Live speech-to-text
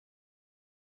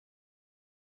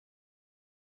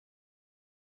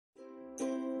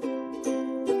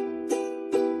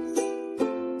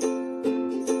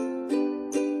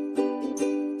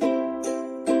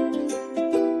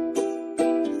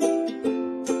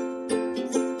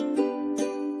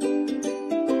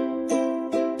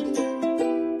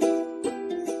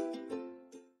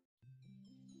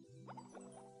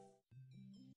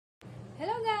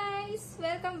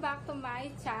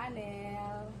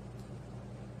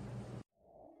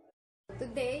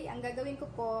ang gagawin ko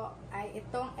po ay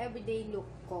itong everyday look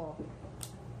ko.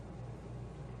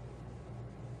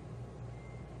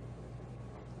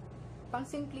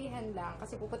 Pang-simplihan lang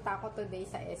kasi pupunta ako today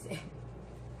sa SM.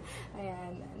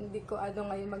 Ayan, hindi ko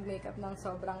ngayon mag-makeup ng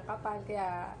sobrang kapal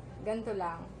kaya ganito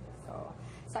lang. So,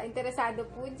 sa interesado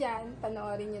po dyan,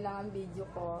 panoorin nyo lang ang video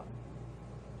ko.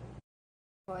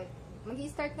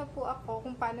 Mag-i-start na po ako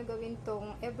kung paano gawin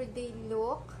tong everyday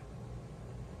look.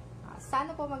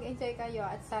 Sana po mag-enjoy kayo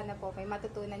at sana po may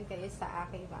matutunan kayo sa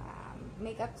aking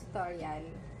makeup tutorial.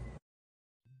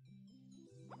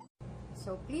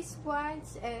 So, please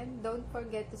watch and don't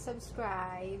forget to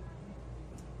subscribe.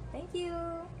 Thank you!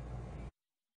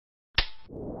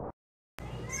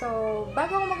 So,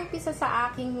 bago ako mag-umpisa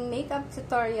sa aking makeup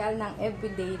tutorial ng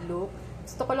everyday look,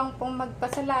 gusto ko lang pong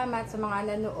magpasalamat sa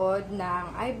mga nanood ng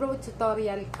eyebrow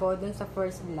tutorial ko dun sa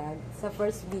first vlog, sa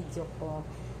first video ko.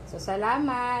 So,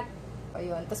 salamat!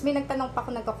 Ayun. Tapos may nagtanong pa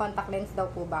kung nagka-contact lens daw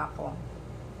po ba ako.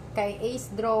 Kay Ace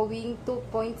Drawing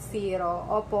 2.0.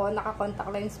 Opo,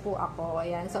 naka-contact lens po ako.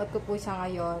 Ayan, suot ko po siya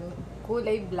ngayon.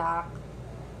 Kulay black.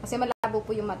 Kasi malabo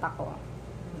po yung mata ko.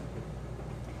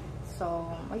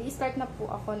 So, mag-i-start na po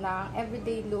ako ng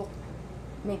everyday look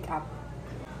makeup.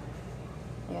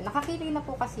 Ayan, nakakiling na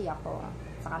po kasi ako.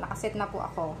 Saka nakaset na po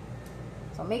ako.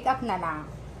 So, makeup na lang.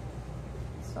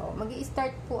 So,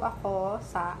 mag-i-start po ako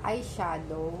sa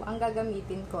eyeshadow. Ang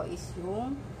gagamitin ko is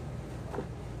yung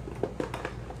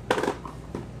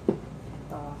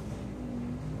ito.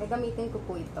 Gagamitin ko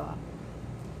po ito.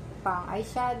 Pang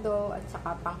eyeshadow at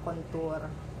saka pang contour.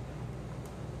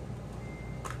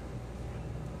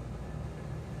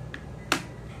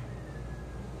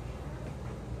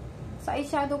 Sa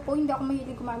eyeshadow po, hindi ako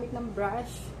mahilig gumamit ng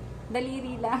brush.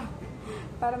 Daliri lang.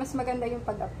 Para mas maganda yung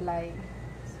pag-apply.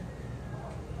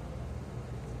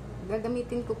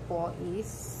 Gagamitin ko po is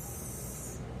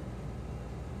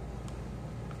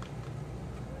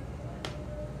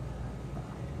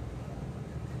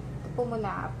ito po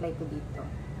muna apply ko dito.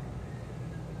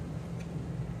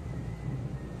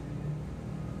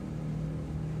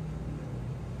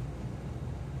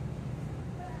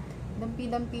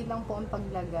 Dampi-dampi lang po ang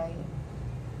paglagay.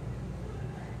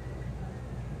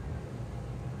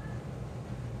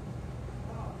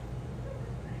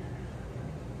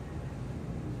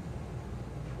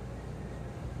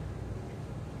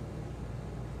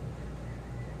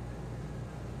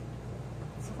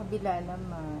 Sa kabila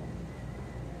naman.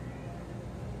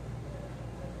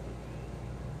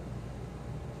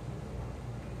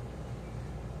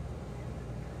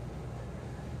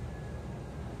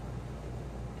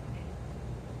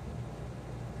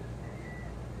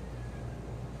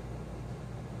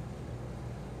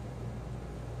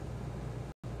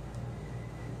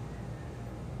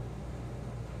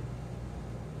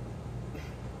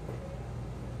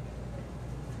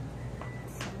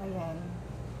 Ayan.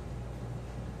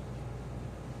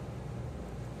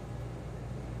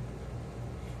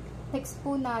 Next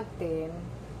po natin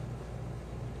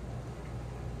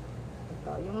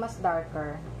ito, yung mas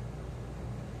darker.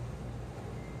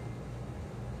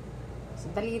 So,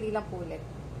 daliri lang po ulit.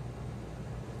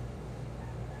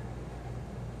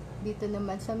 Dito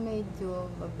naman sa medyo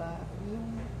baba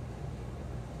yung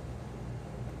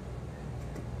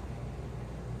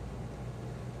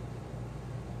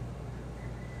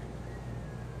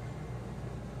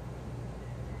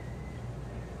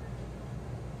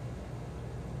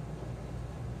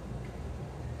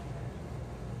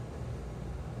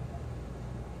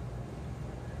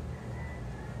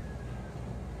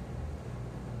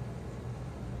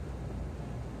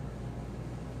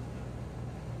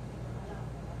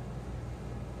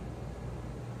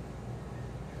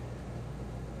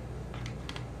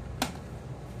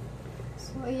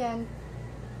so, ayan.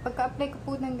 Pagka-apply ko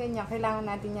po ng ganyan, kailangan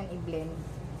natin yan i-blend.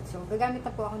 So, gagamit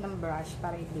na po ako ng brush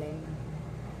para i-blend.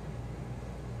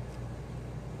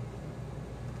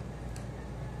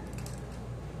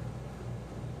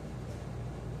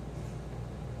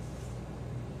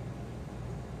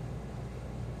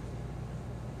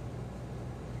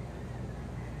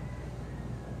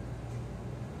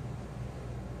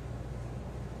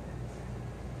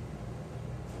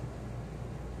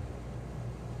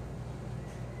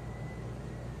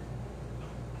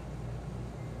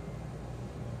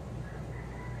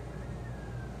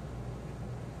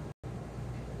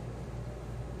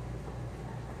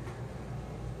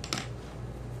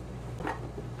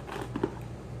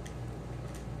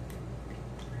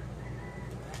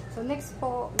 So, next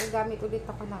po, gagamit ulit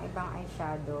ako ng ibang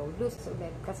eyeshadow. Loose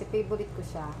ulit, kasi favorite ko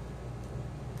siya.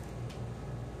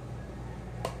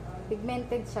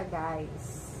 Pigmented siya,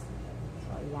 guys.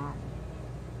 So, ayan.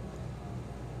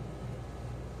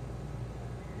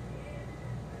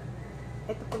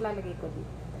 ito po lalagay ko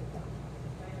dito. Ito.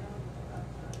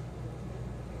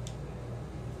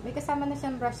 May kasama na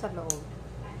siyang brush sa loob.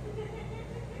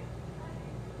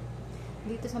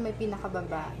 Dito sa may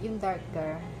pinakababa, yung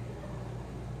darker.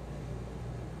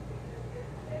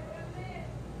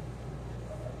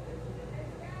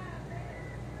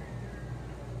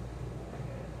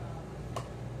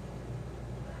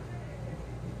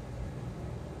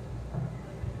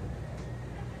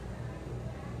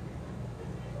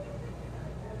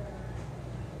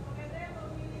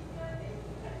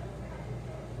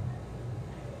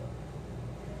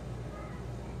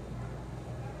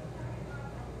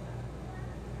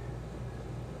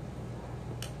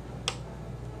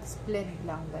 Blend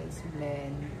lang guys,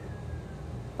 blend.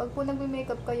 Pag po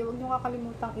nagme-makeup kayo, huwag nyo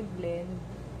kakalimutang i-blend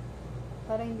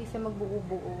para hindi siya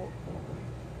magbuo-buo.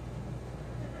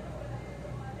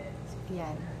 So,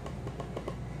 yan.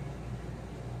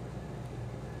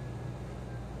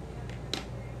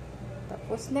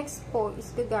 Tapos next po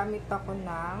is gagamit ako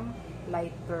ng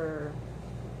lighter.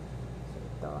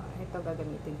 So, ito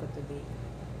gagamitin ko today.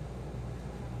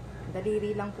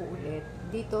 Daliri lang po ulit.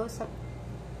 Dito sa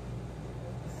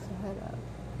harap.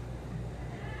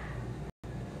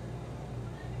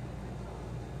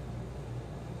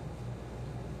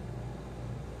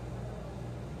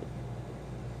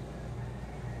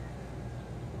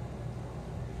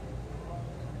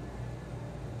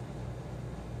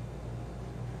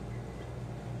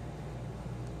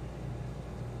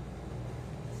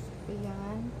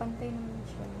 Ayan, pantay naman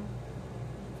siya.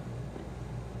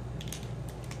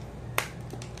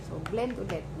 So, blend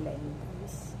ulit, blend.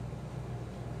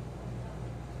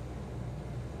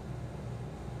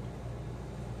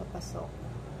 Papasok.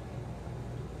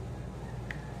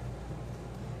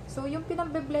 So, yung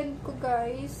pinag-blend ko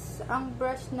guys, ang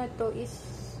brush na to is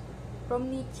from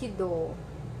Nichido.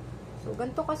 So,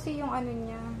 ganito kasi yung ano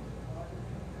niya.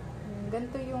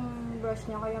 Ganito yung brush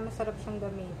niya, kaya masarap siyang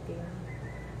gamitin.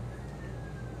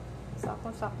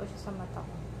 Sakong-sakto siya sa mata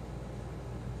ko.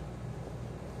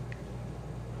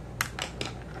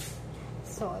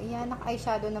 So, ayan,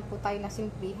 naka-eyeshadow na po tayo na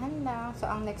simplihan lang. So,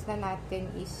 ang next na natin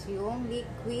is yung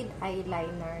liquid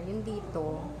eyeliner. Yung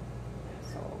dito.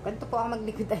 So, ganito po ang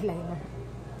mag-liquid eyeliner.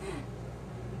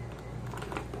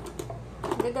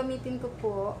 Gagamitin ko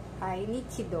po ay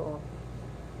Nichido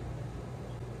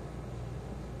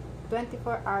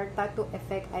 24-hour Tattoo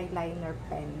Effect Eyeliner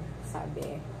Pen,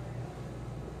 sabi.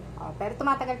 Oh, pero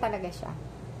tumatagal talaga siya.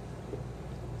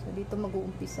 So, dito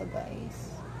mag-uumpisa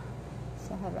guys.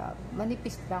 Sa harap.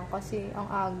 Manipis lang kasi ang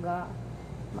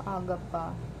maaga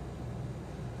pa.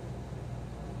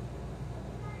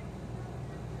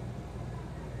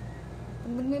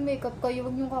 Pag nagme-makeup kayo,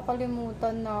 huwag niyong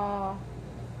kakalimutan na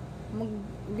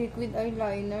mag-liquid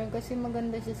eyeliner kasi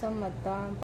maganda siya sa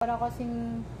mata. Para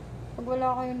kasing pag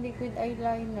wala kayong liquid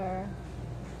eyeliner,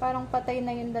 parang patay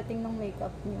na yung dating ng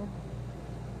makeup niyo.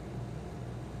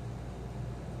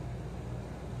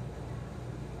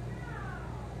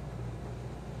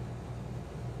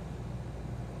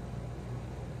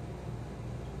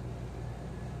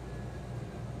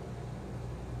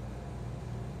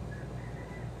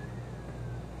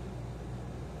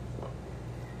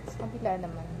 Kabila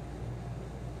naman.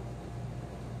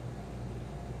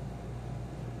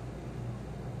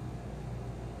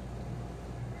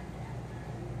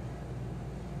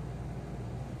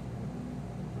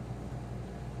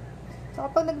 So,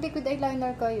 kapag nag-liquid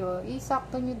eyeliner kayo,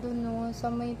 isakto nyo dun no, sa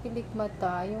may pilik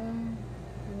mata, yung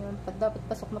dapat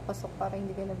pasok na pasok para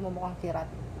hindi kayo nagmumukhang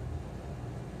kirat.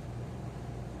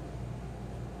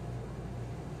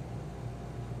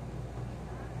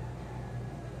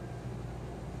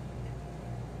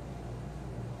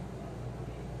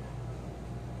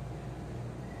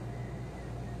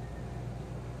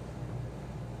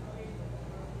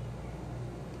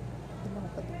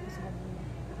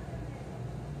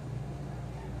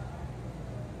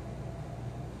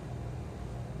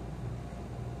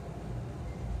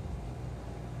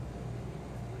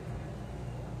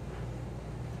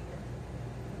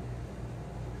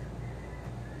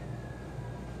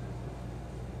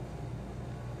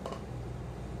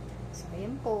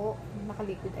 Ayan po,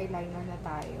 naka-liquid eyeliner na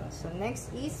tayo. So,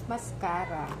 next is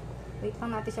mascara. Wait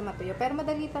lang natin siya matuyo. Pero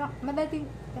madali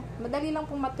lang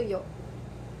pong matuyo.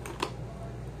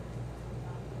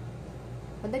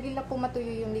 Madali lang pong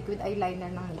matuyo yung liquid eyeliner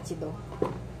ng Nichido.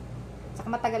 Saka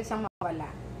matagal siyang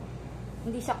mawala.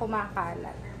 Hindi siya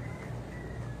kumakalat.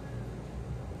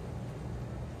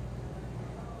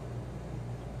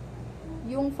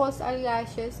 Yung false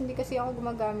eyelashes, hindi kasi ako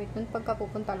gumagamit nun pagka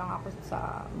pupunta lang ako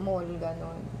sa mall,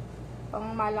 ganon.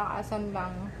 Pang malakasan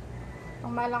lang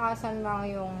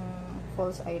yung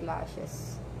false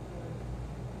eyelashes.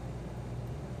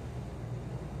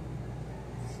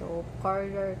 So,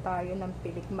 color tayo ng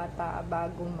pilik mata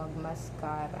bago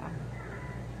mag-mascara.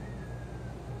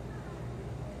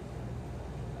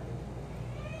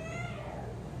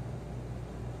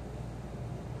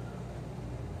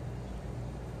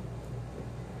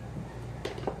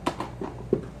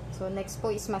 So, next po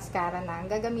is mascara na.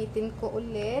 Ang gagamitin ko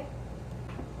ulit.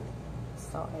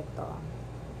 So, ito.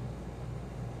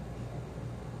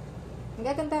 Ang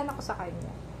gagandahan ako sa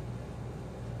kanya.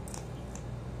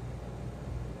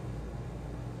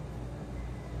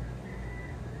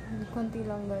 Konti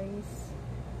lang, guys.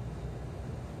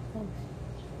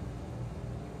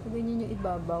 Sabihin nyo yung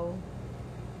ibabaw.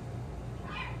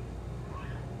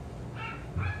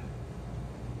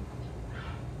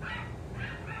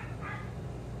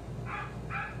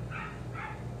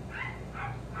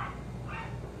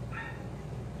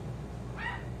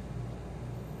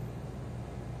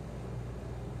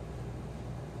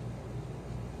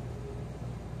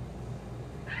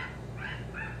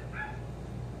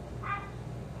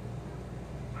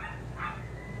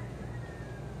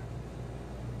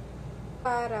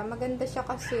 Para maganda siya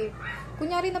kasi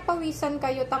kunyari napawisan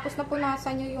kayo tapos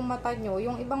napunasan nyo yung mata nyo,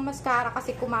 yung ibang mascara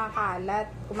kasi kumakalat,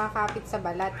 kumakapit sa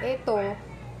balat. Ito,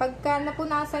 pagka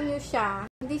napunasan nyo siya,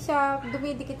 hindi siya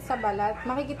dumidikit sa balat,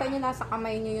 makikita nyo nasa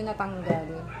kamay nyo yung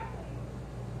natanggal.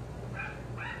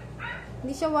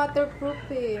 Hindi siya waterproof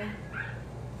eh.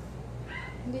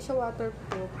 Hindi siya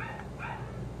waterproof.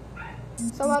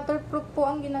 Sa waterproof po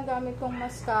ang ginagamit kong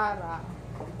mascara.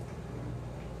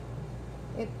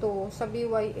 Ito, sa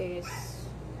BYS.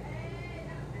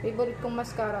 Favorite kong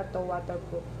mascara to,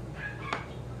 waterproof.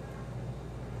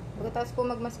 Pagkatapos po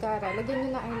mag-mascara, lagyan nyo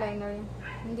na eyeliner.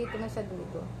 Hindi ito na sa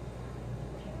dulo.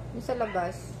 Yung sa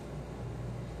labas.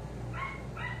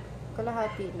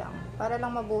 Kalahati lang. Para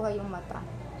lang mabuhay yung mata.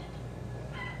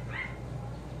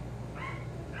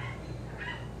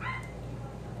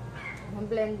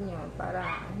 Blend nyo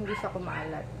para hindi siya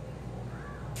kumalat.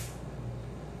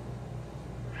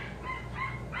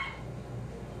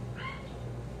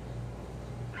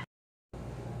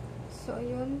 So,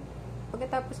 ayun.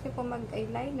 Pagkatapos nyo po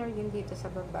mag-eyeliner, yun dito sa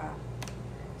baba.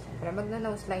 Siyempre,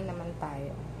 magna-nose line naman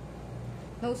tayo.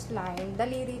 Nose line,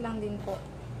 daliri lang din po.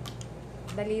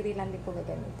 Daliri lang din po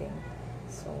gagamitin.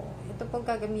 So, ito po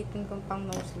gagamitin kong pang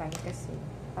nose line kasi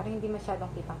para hindi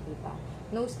masyadong kitang-kita.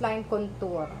 Nose line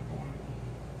contour. Ayan.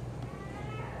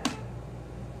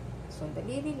 So,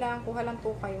 daliri lang. Kuha lang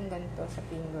po kayong ganito sa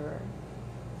finger.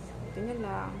 So, ito nyo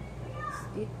lang.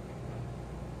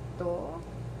 Dito.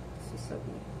 So,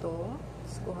 dito.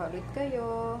 Tapos, kuha ulit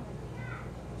kayo.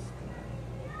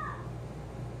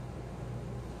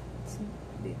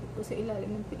 Dito po sa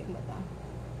ilalim ng pilik mata.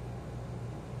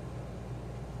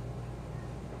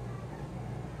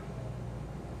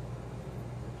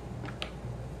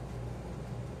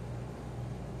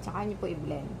 Tsaka nyo po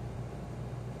i-blend.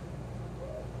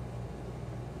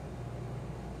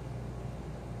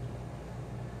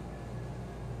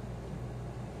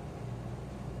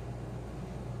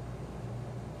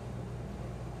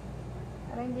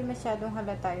 Para hindi masyadong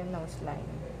halata yung nose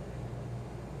line.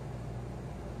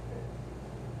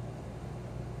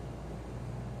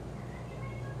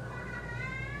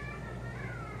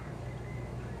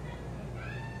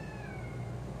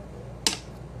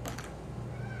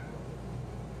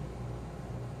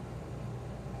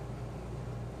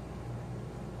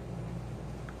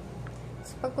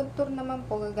 Sa pag-contour naman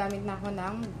po, gagamit na ako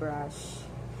ng brush.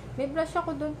 May brush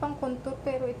ako doon pang contour,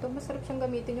 pero ito, masarap siyang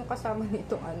gamitin yung kasama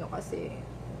nitong ano kasi.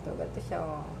 Ito, ganito siya,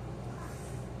 oh.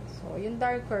 So, yung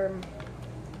darker,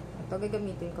 ito,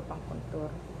 gagamitin ko pang contour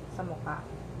sa mukha.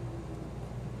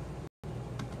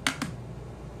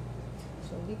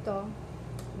 So, dito,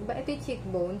 diba ito yung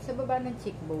cheekbone? Sa baba ng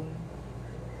cheekbone.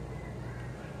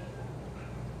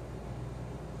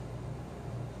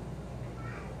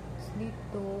 So,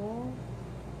 dito,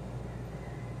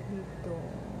 dito.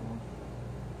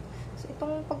 So,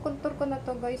 itong pag-contour ko na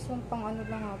to, guys, yung pang ano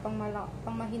lang ha, pang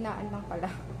mahinaan lang pala.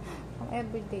 Pang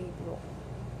everyday look.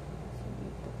 So,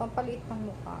 dito. Pampaliit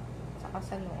ng mukha. Saka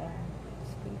sa noo.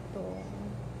 So, dito.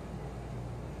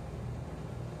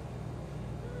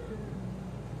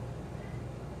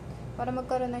 Para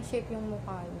magkaroon ng shape yung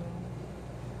mukha niyo.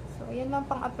 So, ayan lang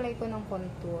pang-apply ko ng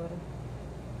contour.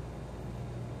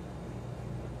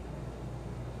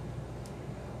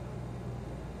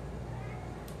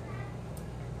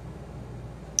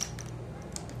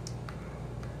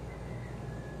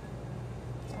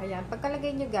 Ayan,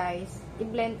 pagkalagay nyo guys,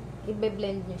 i-blend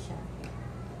nyo siya.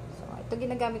 So, ito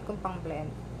ginagamit kong pang blend.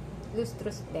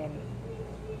 Lustrous stem.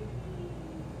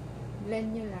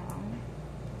 Blend nyo lang.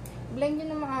 blend nyo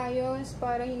na maayos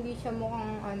para hindi siya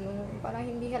mukhang ano, para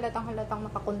hindi halatang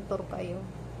nakakontour kayo.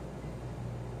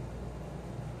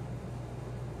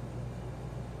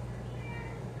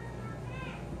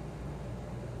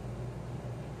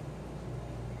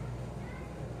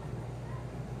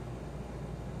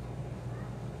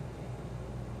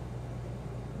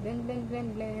 Blend, blend,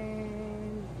 blend,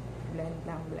 blend. Blend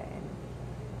lang, blend.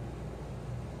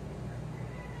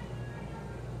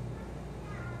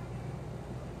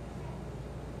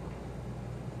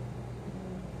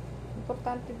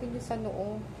 Importante din yung sa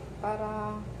noo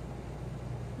para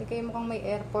hindi kayo mukhang may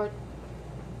airport.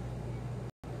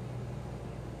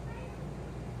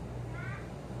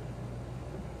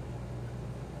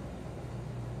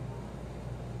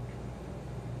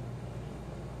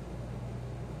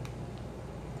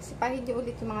 Kasi pahid nyo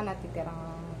ulit yung mga natitirang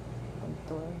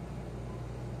contour.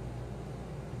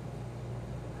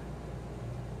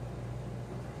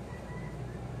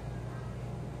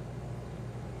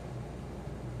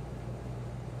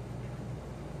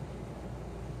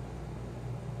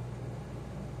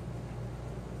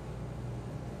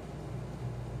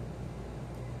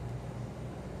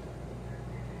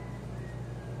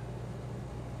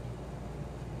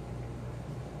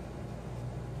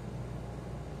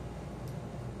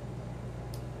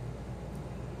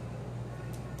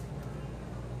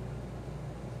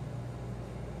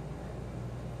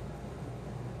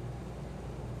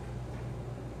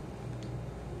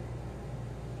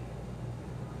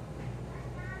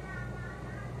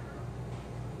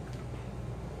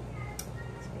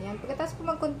 Ayan. Pagkatapos po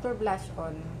mag-contour blush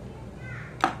on.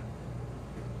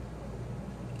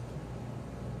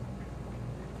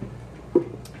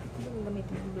 Ito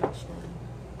gamitin yung blush on.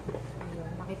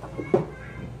 Ayun, nakita ko na.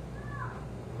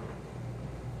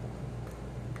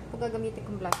 Ito gagamitin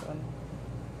kong blush on.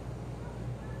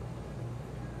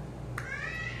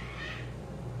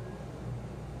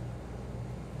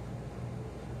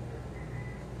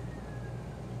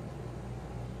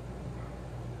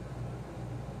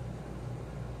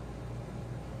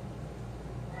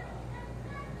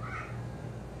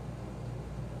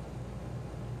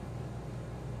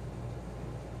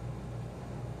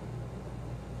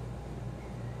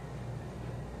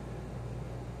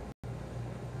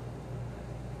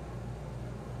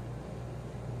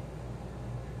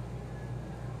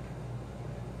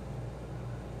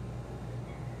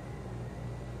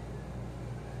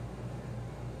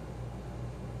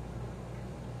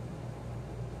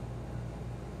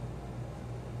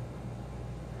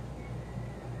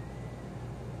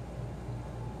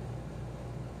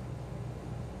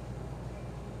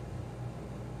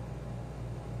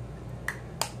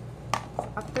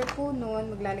 After po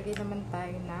nun, maglalagay naman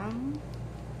tayo ng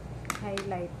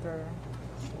highlighter.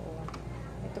 So,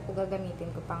 ito po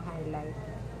gagamitin ko pang highlight.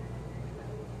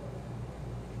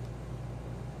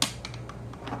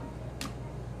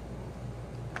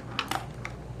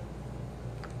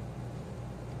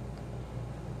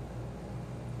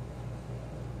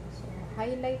 So,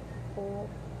 highlight po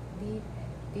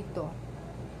dito.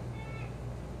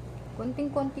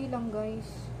 Konting-konti lang,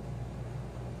 guys.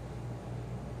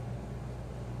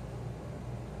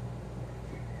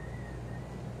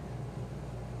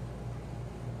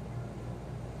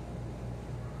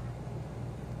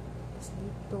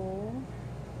 Dito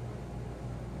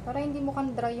para hindi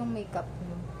mukhang dry yung makeup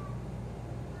nyo.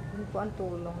 Yun po ang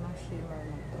tulong ng shimmer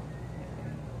na to.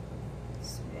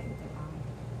 Blend lang.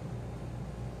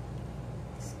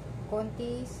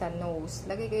 Konti sa nose.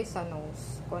 Lagay kayo sa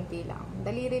nose. Konti lang.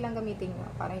 Daliri lang gamitin nyo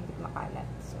para hindi makalat.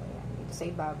 So, yan. Dito sa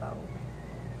ibabaw.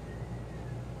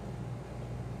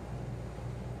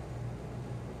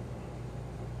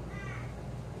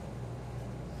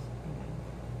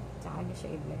 Tsaka nyo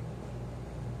siya i-blend.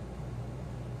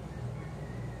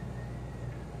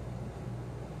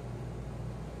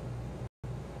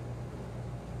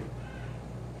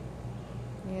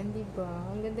 Ayan, diba?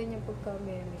 Ang ganda niya pagka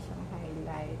meron siyang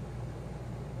highlight.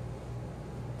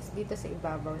 Tapos dito sa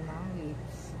ibabaw ng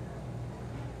lips.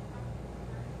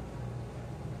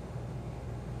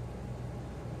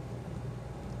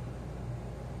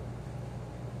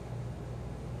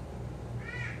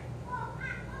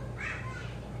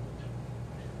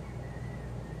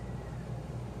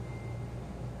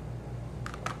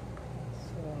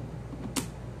 So,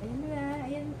 ayan na.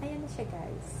 Ayan na siya,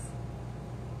 guys.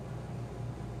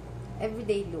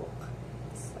 Everyday look.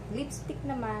 Lipstick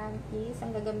naman is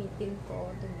ang gagamitin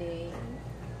ko today.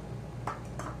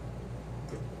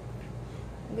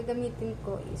 Ang gagamitin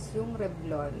ko is yung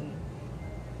Revlon.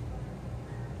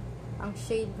 Ang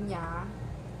shade niya,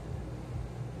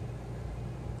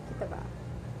 kita ba?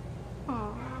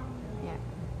 Yan.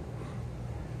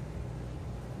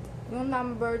 Yung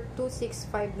number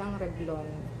 265 ng Revlon.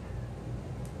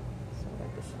 So,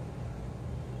 ito siya.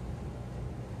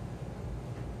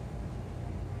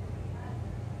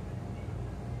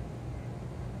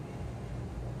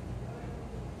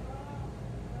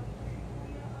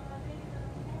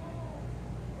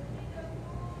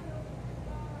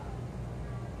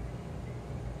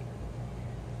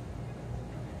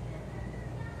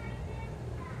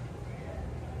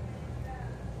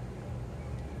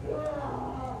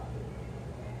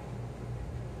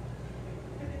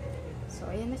 So,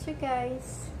 ayan na siya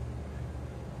guys.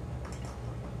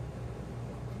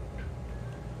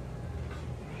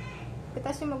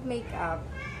 Pagkatapos yung mag-makeup,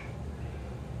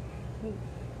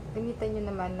 gamitan nyo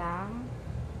naman ng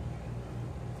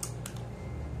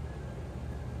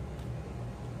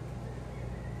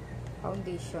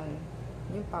foundation,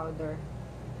 yung powder.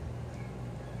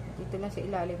 Dito lang sa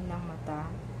ilalim ng mata,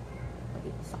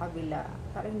 dito sa kabila,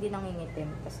 para hindi nangingitim.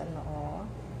 Tapos ano, oh.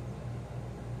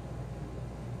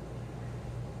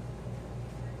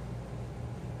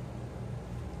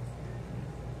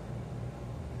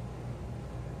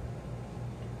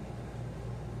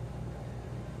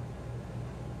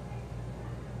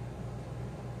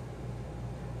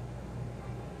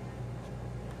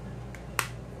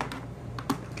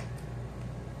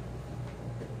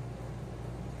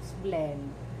 Blend.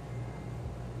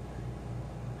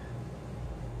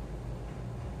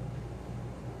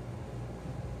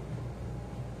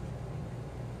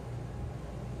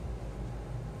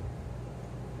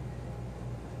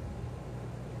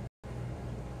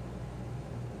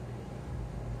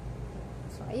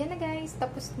 So, ayan na guys.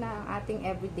 Tapos na ang ating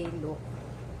everyday look.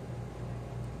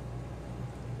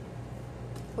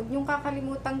 Huwag niyong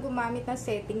kakalimutan gumamit ng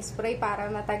setting spray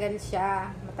para matagal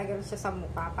siya sa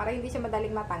mukha, para hindi siya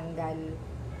madaling matanggal.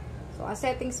 So, ang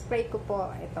setting spray ko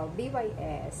po, ito,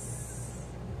 BYS.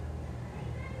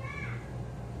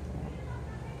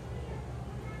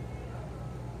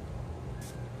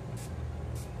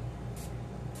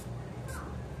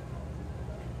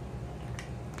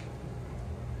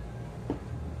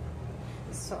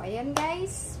 So, ayan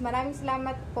guys. Maraming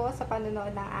salamat po sa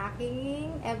panonood ng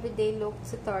aking everyday look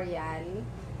tutorial.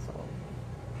 So,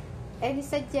 any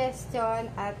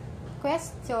suggestion at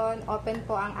question, open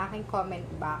po ang aking comment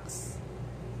box.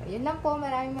 So, yun lang po.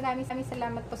 Maraming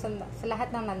salamat po sa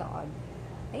lahat ng nanood.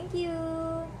 Thank you!